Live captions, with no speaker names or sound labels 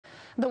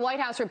The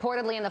White House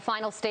reportedly in the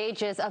final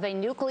stages of a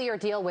nuclear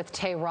deal with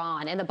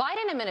Tehran, and the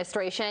Biden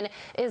administration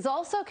is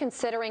also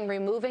considering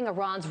removing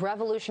Iran's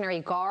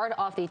Revolutionary Guard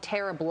off the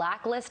terror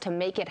blacklist to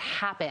make it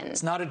happen.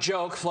 It's not a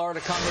joke.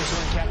 Florida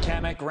Congresswoman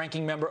Cammack,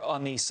 ranking member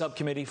on the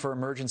Subcommittee for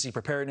Emergency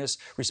Preparedness,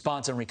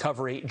 Response and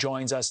Recovery,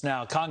 joins us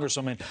now.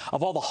 Congresswoman,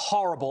 of all the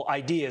horrible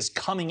ideas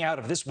coming out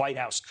of this White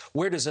House,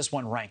 where does this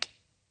one rank?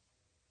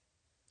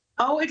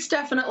 Oh, it's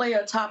definitely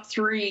a top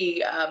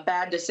three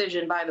bad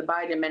decision by the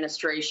Biden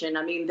administration.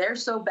 I mean, they're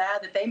so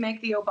bad that they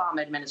make the Obama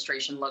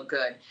administration look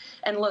good.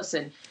 And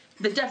listen,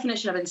 the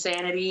definition of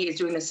insanity is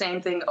doing the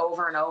same thing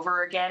over and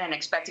over again and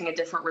expecting a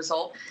different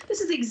result.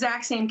 This is the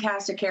exact same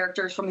cast of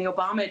characters from the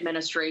Obama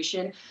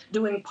administration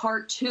doing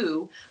part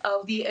two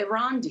of the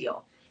Iran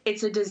deal.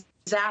 It's a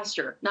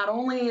disaster. Not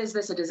only is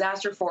this a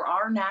disaster for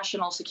our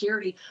national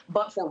security,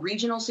 but for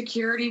regional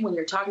security when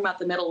you're talking about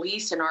the Middle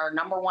East and our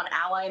 #1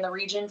 ally in the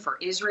region for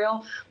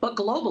Israel, but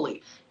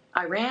globally.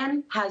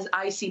 Iran has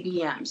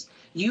ICBMs.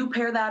 You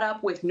pair that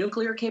up with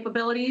nuclear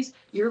capabilities,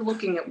 you're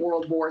looking at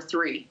World War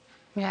III.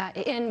 Yeah,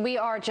 and we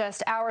are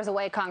just hours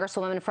away,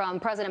 Congresswoman, from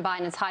President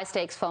Biden's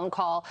high-stakes phone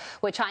call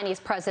with Chinese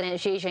President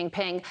Xi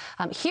Jinping.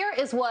 Here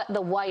is what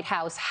the White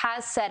House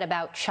has said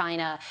about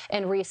China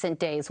in recent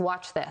days.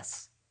 Watch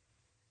this.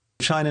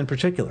 China in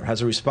particular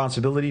has a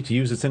responsibility to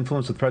use its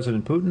influence with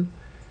President Putin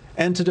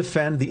and to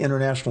defend the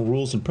international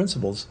rules and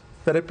principles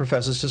that it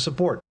professes to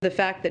support. The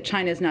fact that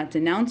China has not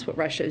denounced what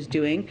Russia is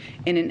doing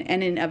in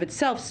and of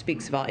itself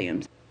speaks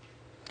volumes.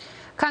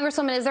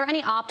 Congresswoman, is there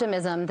any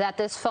optimism that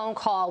this phone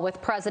call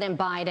with President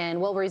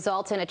Biden will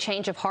result in a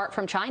change of heart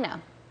from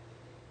China?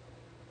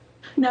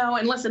 No,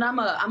 and listen, I'm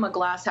a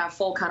glass half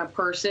full kind of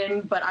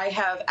person, but I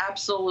have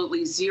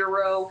absolutely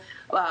zero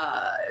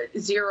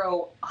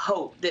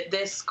hope that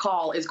this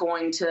call is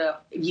going to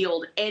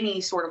yield any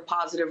sort of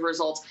positive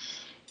results.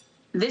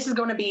 This is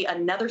going to be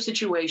another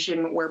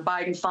situation where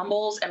Biden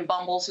fumbles and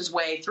bumbles his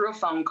way through a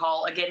phone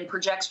call, again,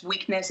 projects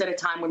weakness at a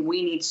time when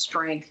we need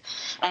strength.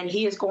 And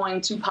he is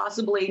going to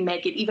possibly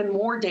make it even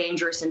more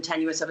dangerous and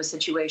tenuous of a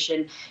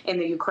situation in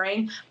the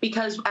Ukraine,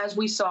 because as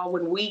we saw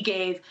when we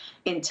gave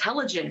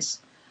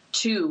intelligence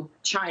to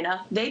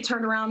China, they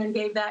turned around and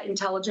gave that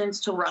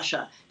intelligence to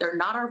Russia. They're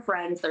not our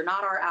friends. They're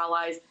not our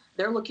allies.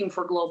 They're looking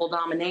for global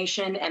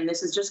domination, and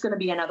this is just going to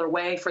be another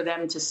way for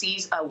them to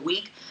seize a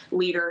weak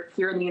leader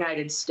here in the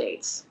United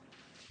States.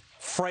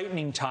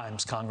 Frightening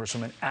times,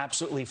 Congresswoman,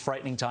 absolutely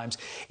frightening times.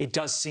 It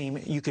does seem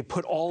you could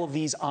put all of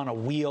these on a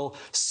wheel,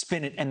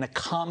 spin it, and the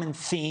common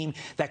theme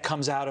that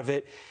comes out of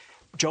it,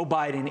 Joe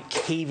Biden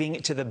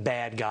caving to the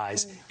bad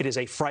guys. It is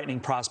a frightening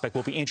prospect.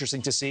 Will be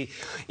interesting to see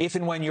if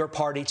and when your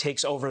party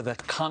takes over the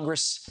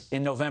Congress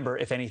in November,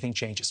 if anything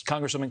changes.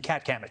 Congresswoman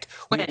Cammack,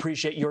 we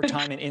appreciate your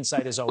time and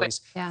insight as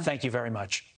always. Thank you very much.